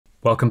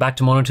Welcome back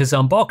to Monitors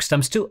Unboxed.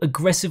 I'm still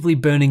aggressively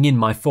burning in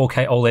my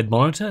 4K OLED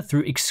monitor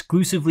through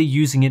exclusively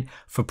using it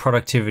for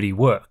productivity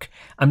work.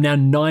 I'm now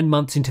 9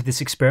 months into this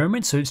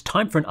experiment, so it's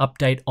time for an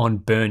update on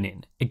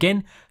burn-in.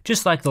 Again,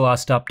 just like the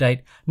last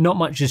update, not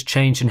much has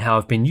changed in how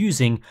I've been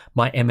using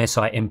my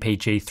MSI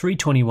MPG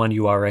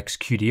 321URX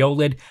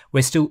QD-OLED.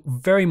 We're still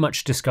very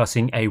much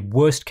discussing a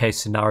worst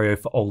case scenario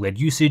for OLED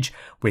usage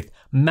with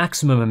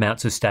maximum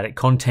amounts of static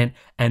content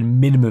and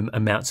minimum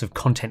amounts of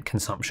content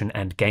consumption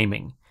and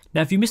gaming. Now,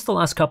 if you missed the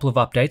last couple of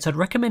updates, I'd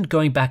recommend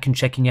going back and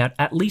checking out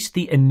at least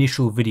the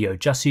initial video,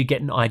 just so you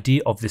get an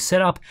idea of the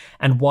setup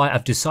and why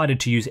I've decided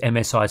to use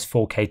MSI's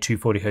 4K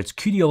 240Hz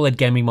QD-OLED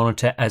gaming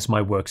monitor as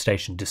my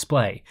workstation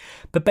display.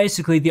 But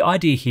basically, the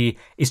idea here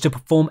is to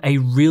perform a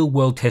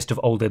real-world test of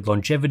OLED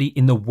longevity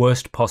in the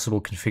worst possible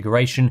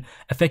configuration,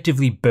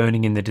 effectively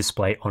burning in the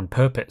display on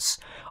purpose.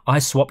 I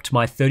swapped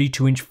my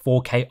 32-inch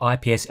 4K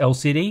IPS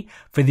LCD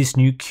for this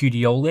new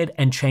QD-OLED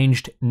and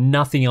changed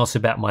nothing else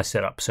about my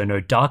setup, so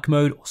no dark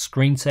mode or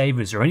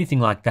screensavers or anything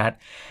like that,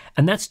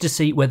 and that's to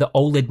see whether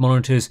OLED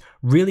monitors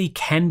really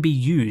can be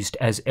used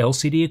as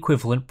LCD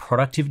equivalent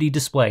productivity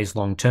displays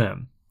long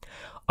term.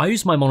 I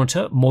use my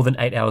monitor more than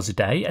 8 hours a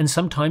day, and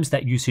sometimes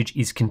that usage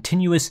is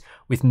continuous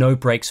with no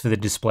breaks for the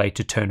display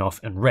to turn off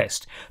and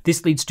rest.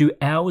 This leads to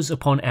hours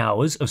upon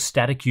hours of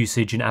static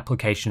usage in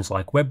applications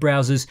like web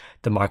browsers,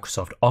 the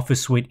Microsoft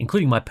Office suite,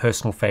 including my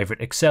personal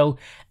favorite Excel,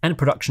 and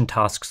production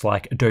tasks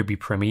like Adobe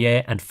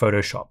Premiere and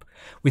Photoshop.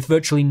 With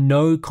virtually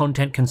no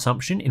content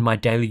consumption in my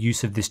daily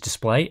use of this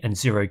display and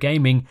zero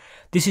gaming,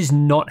 this is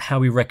not how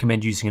we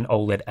recommend using an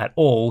OLED at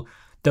all,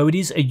 though it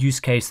is a use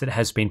case that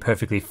has been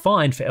perfectly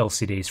fine for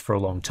LCDs for a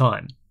long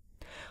time.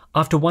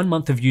 After 1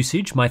 month of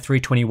usage, my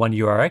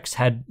 321URX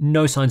had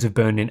no signs of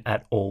burn-in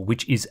at all,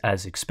 which is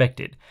as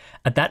expected.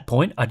 At that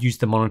point, I'd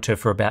used the monitor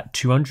for about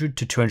 200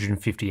 to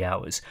 250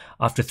 hours.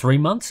 After 3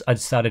 months, I'd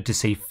started to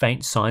see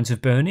faint signs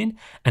of burn-in,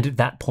 and at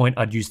that point,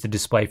 I'd used the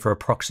display for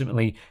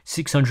approximately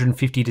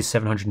 650 to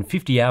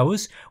 750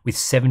 hours with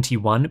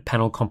 71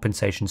 panel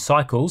compensation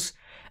cycles.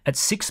 At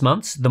 6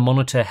 months, the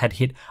monitor had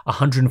hit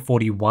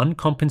 141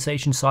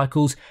 compensation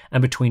cycles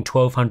and between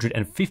 1200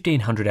 and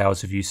 1500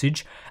 hours of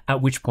usage,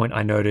 at which point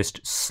I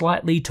noticed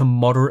slightly to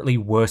moderately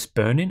worse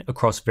burn-in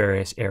across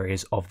various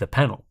areas of the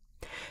panel.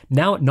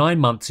 Now at 9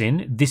 months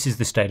in, this is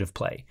the state of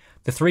play.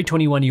 The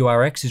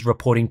 321URX is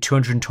reporting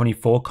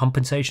 224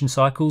 compensation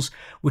cycles,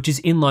 which is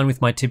in line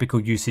with my typical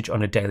usage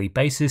on a daily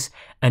basis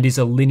and is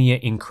a linear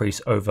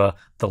increase over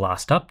the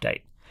last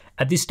update.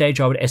 At this stage,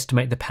 I would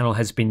estimate the panel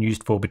has been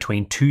used for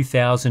between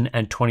 2000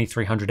 and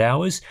 2300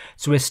 hours,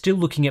 so we're still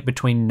looking at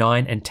between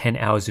 9 and 10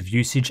 hours of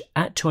usage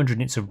at 200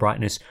 nits of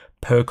brightness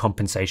per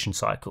compensation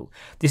cycle.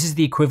 This is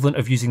the equivalent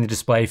of using the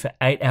display for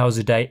 8 hours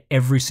a day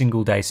every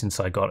single day since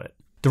I got it.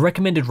 The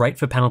recommended rate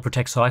for panel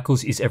protect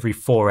cycles is every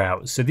 4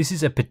 hours, so this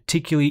is a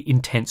particularly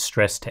intense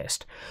stress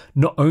test.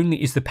 Not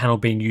only is the panel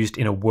being used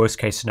in a worst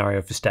case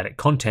scenario for static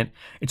content,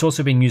 it's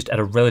also being used at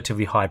a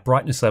relatively high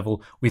brightness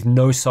level with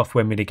no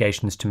software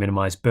mitigations to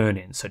minimize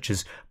burn-in, such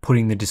as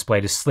putting the display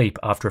to sleep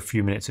after a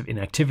few minutes of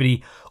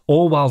inactivity,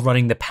 or while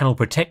running the panel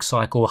protect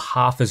cycle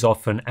half as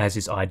often as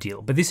is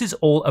ideal. But this is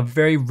all a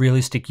very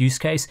realistic use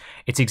case.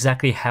 It's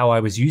exactly how I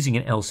was using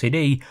an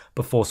LCD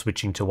before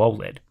switching to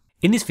OLED.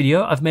 In this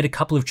video, I've made a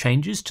couple of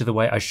changes to the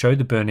way I show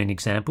the burn-in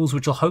examples,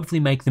 which will hopefully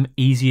make them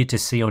easier to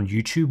see on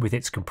YouTube with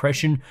its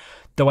compression,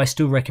 though I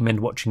still recommend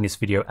watching this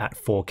video at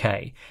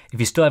 4K. If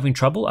you're still having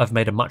trouble, I've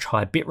made a much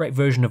higher bitrate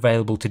version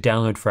available to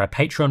download for our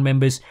Patreon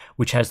members,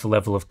 which has the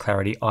level of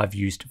clarity I've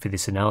used for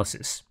this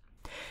analysis.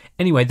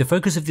 Anyway, the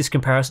focus of this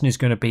comparison is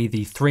going to be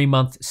the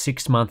 3-month,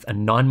 6-month,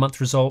 and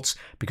 9-month results,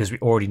 because we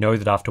already know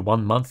that after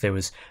 1 month there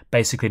was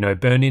basically no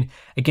burn-in.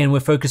 Again, we're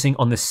focusing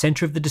on the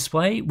center of the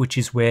display, which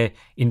is where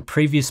in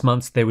previous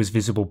months there was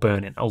visible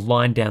burn-in, a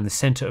line down the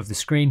center of the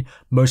screen,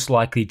 most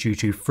likely due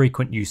to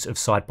frequent use of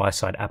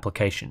side-by-side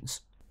applications.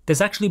 There's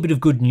actually a bit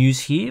of good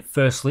news here.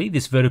 Firstly,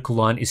 this vertical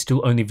line is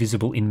still only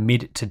visible in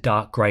mid to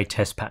dark grey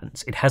test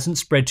patterns. It hasn't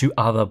spread to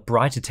other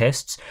brighter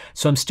tests,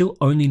 so I'm still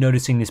only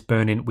noticing this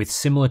burn-in with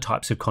similar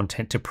types of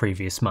content to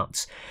previous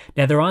months.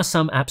 Now, there are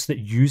some apps that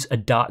use a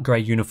dark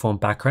grey uniform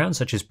background,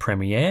 such as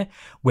Premiere,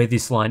 where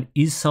this line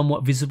is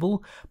somewhat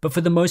visible, but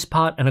for the most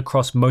part and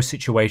across most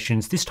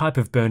situations, this type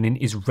of burn-in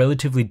is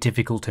relatively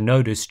difficult to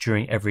notice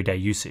during everyday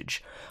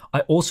usage. I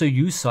also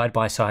use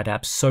side-by-side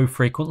apps so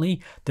frequently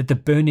that the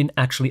burn-in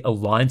actually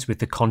aligns with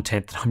the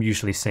content that I'm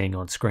usually seeing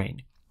on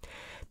screen.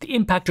 The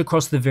impact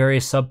across the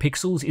various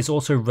subpixels is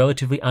also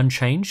relatively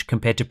unchanged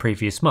compared to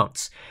previous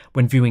months.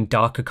 When viewing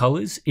darker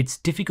colors, it's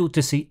difficult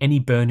to see any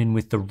burn-in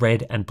with the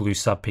red and blue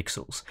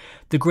subpixels.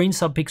 The green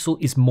subpixel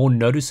is more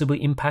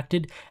noticeably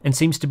impacted and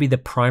seems to be the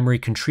primary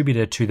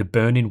contributor to the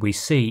burn-in we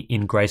see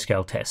in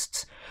grayscale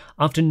tests.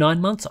 After 9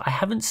 months, I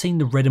haven't seen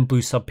the red and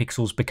blue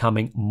subpixels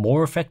becoming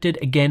more affected.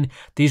 Again,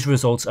 these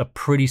results are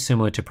pretty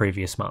similar to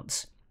previous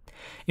months.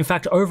 In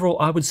fact, overall,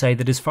 I would say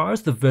that as far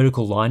as the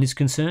vertical line is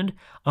concerned,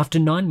 after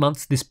 9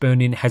 months, this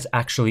burn-in has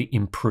actually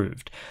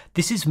improved.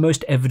 This is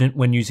most evident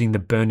when using the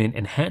burn-in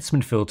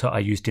enhancement filter I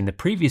used in the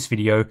previous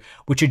video,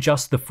 which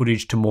adjusts the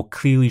footage to more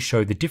clearly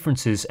show the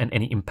differences and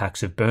any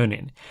impacts of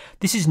burn-in.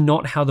 This is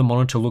not how the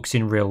monitor looks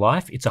in real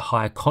life. It's a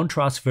higher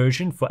contrast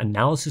version for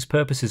analysis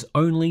purposes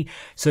only,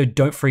 so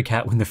don't freak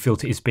out when the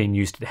filter is being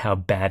used at how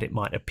bad it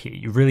might appear.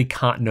 You really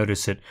can't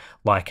notice it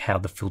like how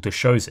the filter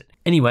shows it.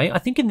 Anyway, I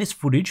think in this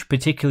footage,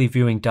 particularly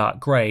viewing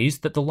dark greys,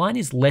 that the line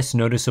is less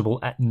noticeable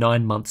at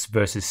 9 months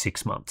versus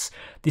 6 months.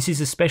 This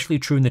is especially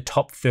true in the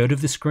top third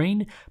of the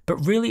screen,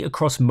 but really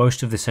across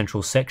most of the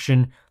central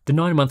section, the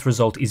 9-month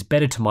result is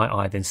better to my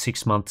eye than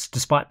 6 months,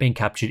 despite being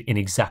captured in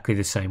exactly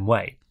the same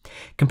way.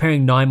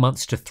 Comparing 9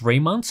 months to 3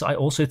 months, I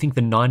also think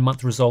the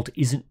 9-month result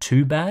isn't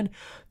too bad,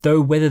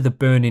 though whether the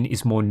burn-in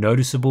is more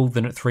noticeable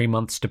than at 3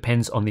 months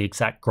depends on the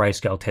exact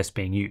grayscale test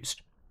being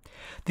used.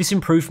 This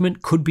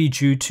improvement could be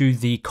due to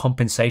the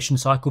compensation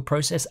cycle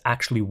process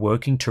actually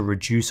working to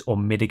reduce or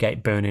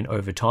mitigate burn-in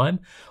over time.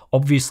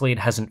 Obviously, it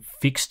hasn't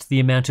fixed the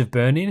amount of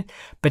burn-in,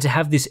 but to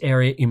have this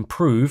area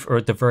improve, or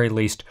at the very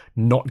least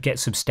not get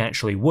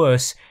substantially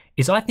worse,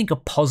 is I think a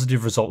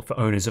positive result for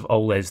owners of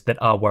OLEDs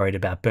that are worried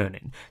about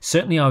burn-in.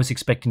 Certainly I was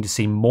expecting to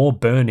see more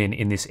burn-in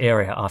in this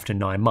area after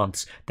 9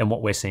 months than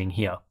what we're seeing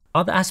here.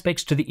 Other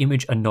aspects to the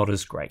image are not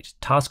as great.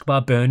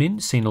 Taskbar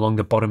burn-in, seen along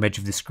the bottom edge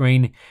of the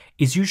screen,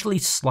 is usually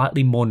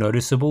slightly more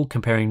noticeable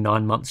comparing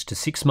 9 months to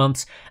 6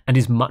 months, and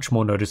is much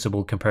more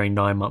noticeable comparing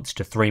 9 months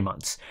to 3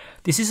 months.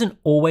 This isn't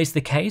always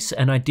the case,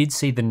 and I did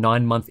see the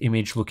 9-month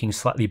image looking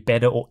slightly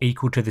better or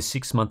equal to the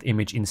 6-month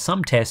image in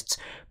some tests,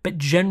 but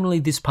generally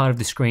this part of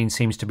the screen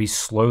seems to be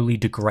slowly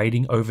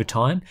degrading over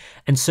time,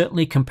 and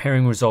certainly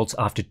comparing results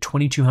after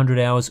 2200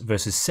 hours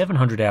versus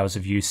 700 hours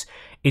of use,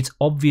 it's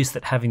obvious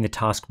that having the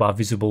taskbar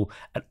visible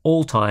at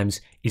all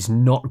times is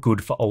not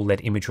good for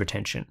OLED image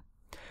retention.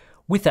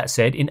 With that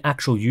said, in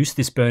actual use,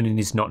 this burn-in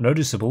is not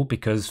noticeable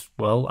because,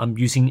 well, I'm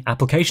using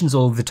applications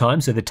all of the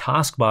time, so the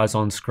taskbar is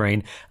on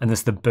screen and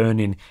thus the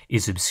burn-in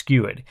is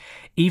obscured.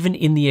 Even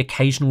in the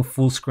occasional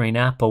full screen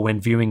app or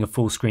when viewing a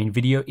full screen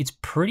video, it's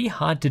pretty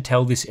hard to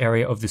tell this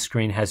area of the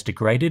screen has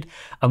degraded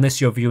unless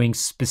you're viewing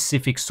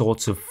specific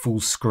sorts of full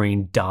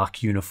screen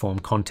dark uniform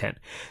content.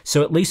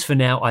 So at least for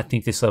now, I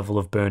think this level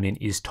of burn-in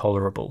is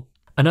tolerable.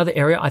 Another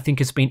area I think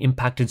has been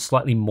impacted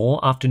slightly more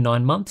after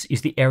 9 months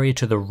is the area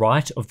to the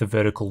right of the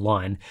vertical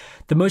line.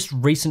 The most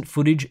recent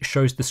footage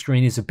shows the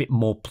screen is a bit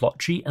more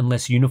blotchy and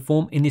less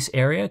uniform in this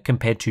area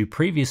compared to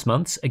previous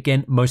months,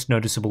 again most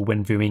noticeable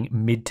when viewing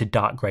mid to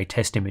dark grey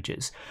test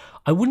images.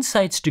 I wouldn't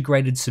say it's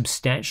degraded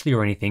substantially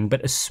or anything,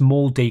 but a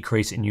small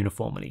decrease in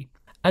uniformity.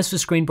 As for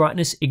screen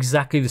brightness,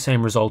 exactly the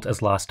same result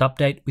as last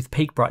update, with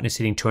peak brightness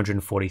hitting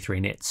 243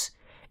 nits.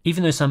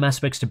 Even though some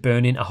aspects to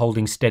burn-in are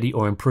holding steady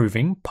or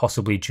improving,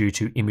 possibly due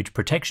to image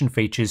protection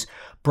features,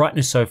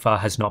 brightness so far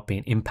has not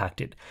been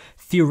impacted.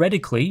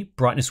 Theoretically,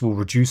 brightness will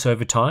reduce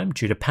over time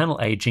due to panel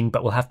aging,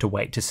 but we'll have to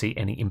wait to see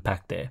any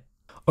impact there.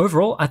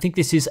 Overall, I think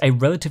this is a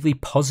relatively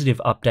positive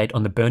update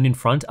on the burn-in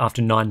front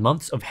after 9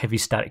 months of heavy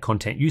static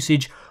content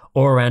usage,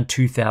 or around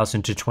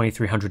 2,000 to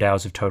 2,300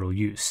 hours of total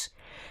use.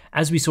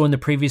 As we saw in the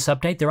previous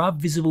update, there are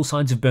visible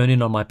signs of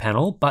burn-in on my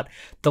panel, but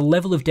the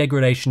level of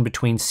degradation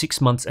between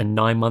 6 months and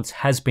 9 months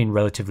has been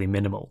relatively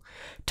minimal.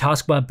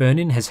 Taskbar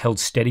burn-in has held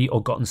steady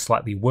or gotten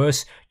slightly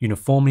worse,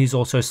 uniformity is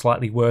also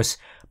slightly worse,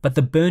 but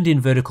the burned-in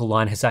vertical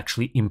line has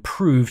actually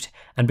improved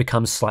and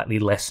become slightly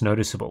less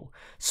noticeable.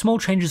 Small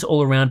changes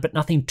all around, but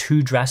nothing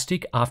too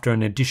drastic after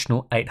an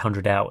additional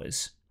 800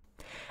 hours.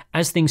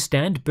 As things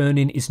stand,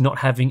 burn-in is not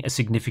having a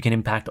significant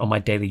impact on my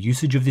daily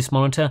usage of this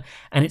monitor,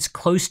 and it's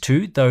close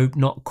to, though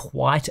not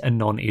quite, a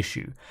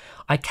non-issue.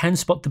 I can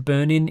spot the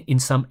burn-in in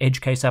some edge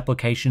case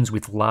applications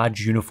with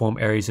large uniform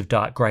areas of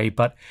dark grey,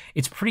 but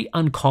it's pretty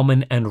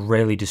uncommon and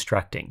rarely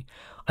distracting.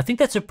 I think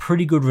that's a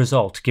pretty good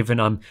result, given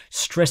I'm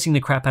stressing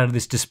the crap out of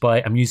this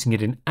display, I'm using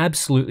it in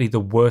absolutely the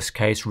worst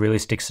case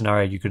realistic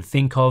scenario you could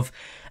think of,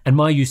 and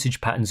my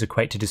usage patterns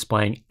equate to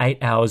displaying 8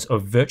 hours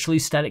of virtually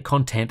static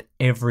content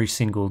every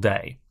single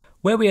day.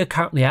 Where we are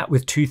currently at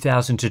with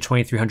 2,000 to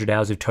 2,300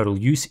 hours of total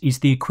use is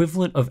the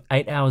equivalent of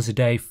 8 hours a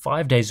day,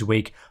 5 days a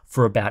week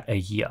for about a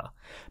year.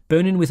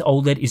 Burn-in with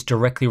OLED is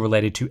directly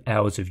related to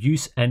hours of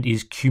use and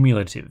is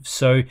cumulative.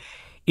 So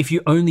if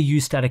you only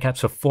use static apps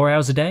for 4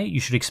 hours a day, you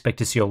should expect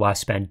to see your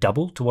lifespan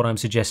double to what I'm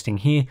suggesting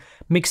here.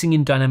 Mixing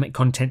in dynamic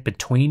content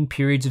between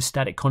periods of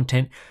static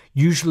content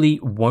usually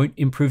won't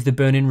improve the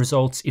burn-in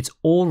results. It's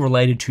all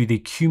related to the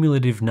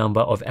cumulative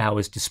number of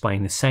hours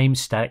displaying the same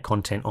static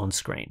content on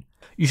screen.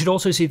 You should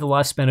also see the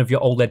lifespan of your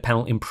OLED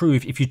panel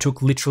improve if you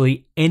took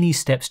literally any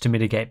steps to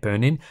mitigate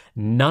burn-in,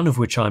 none of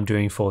which I'm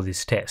doing for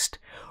this test.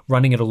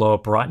 Running at a lower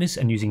brightness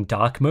and using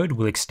dark mode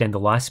will extend the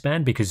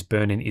lifespan because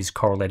burn-in is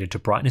correlated to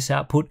brightness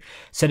output.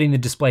 Setting the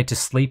display to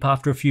sleep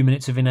after a few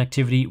minutes of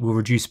inactivity will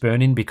reduce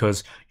burn-in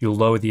because you'll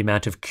lower the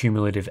amount of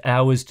cumulative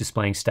hours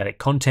displaying static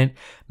content.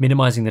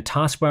 Minimizing the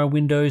taskbar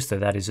windows, though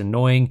that is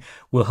annoying,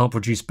 will help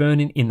reduce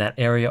burn-in in that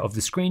area of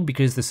the screen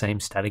because the same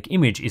static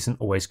image isn't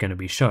always going to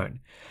be shown.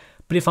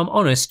 But if I'm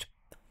honest,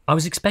 I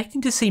was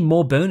expecting to see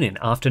more burn-in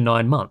after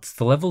 9 months.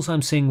 The levels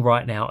I'm seeing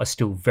right now are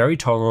still very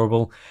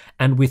tolerable,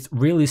 and with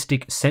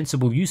realistic,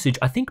 sensible usage,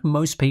 I think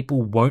most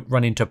people won't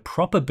run into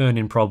proper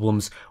burn-in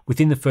problems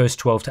within the first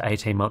 12 to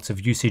 18 months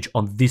of usage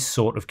on this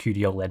sort of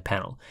QD-OLED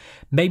panel.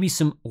 Maybe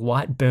some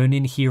light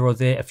burn-in here or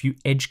there, a few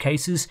edge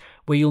cases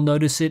where you'll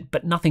notice it,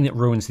 but nothing that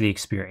ruins the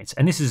experience.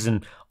 And this is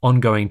an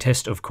ongoing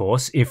test, of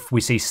course. If we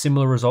see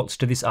similar results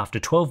to this after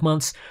 12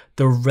 months,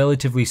 the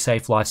relatively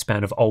safe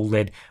lifespan of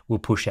OLED will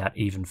push out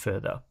even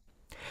further.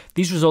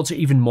 These results are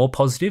even more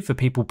positive for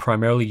people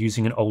primarily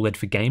using an OLED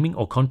for gaming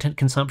or content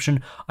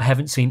consumption. I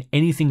haven't seen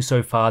anything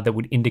so far that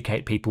would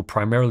indicate people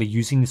primarily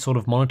using this sort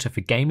of monitor for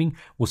gaming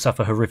will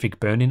suffer horrific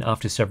burn-in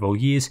after several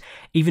years.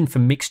 Even for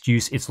mixed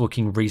use, it's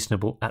looking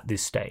reasonable at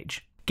this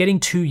stage. Getting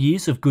 2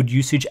 years of good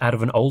usage out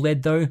of an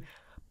OLED though,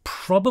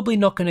 probably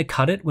not going to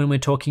cut it when we're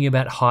talking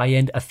about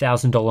high-end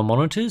 $1,000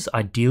 monitors.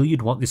 Ideally,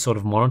 you'd want this sort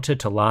of monitor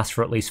to last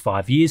for at least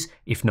 5 years,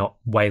 if not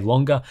way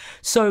longer.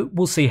 So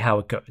we'll see how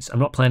it goes. I'm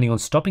not planning on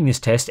stopping this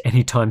test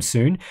anytime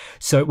soon,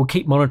 so we'll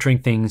keep monitoring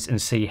things and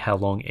see how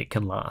long it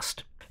can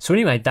last. So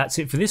anyway, that's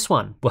it for this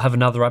one. We'll have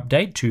another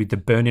update to the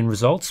burn-in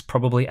results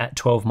probably at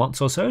 12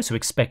 months or so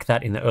expect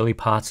that in the early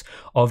parts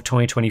of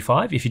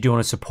 2025. If you do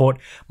want to support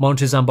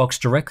Monitors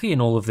Unboxed directly and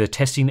all of the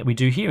testing that we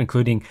do here,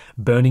 including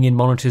burning in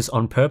monitors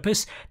on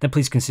purpose, then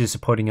please consider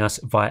supporting us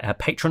via our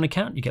Patreon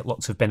account. You get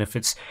lots of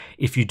benefits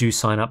if you do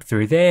sign up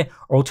through there.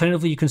 Or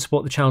alternatively, you can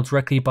support the channel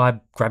directly by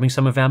grabbing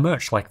some of our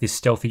merch, like this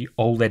stealthy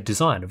OLED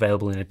design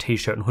available in a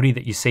t-shirt and hoodie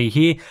that you see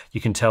here.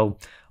 You can tell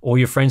all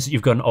your friends that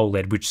you've got an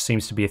OLED, which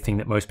seems to be a thing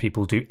that most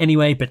people do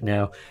anyway, but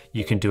now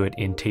you can do it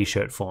in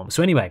t-shirt form.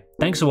 So anyway,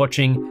 thanks for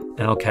watching,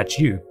 and I'll catch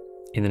you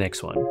in the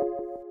next one.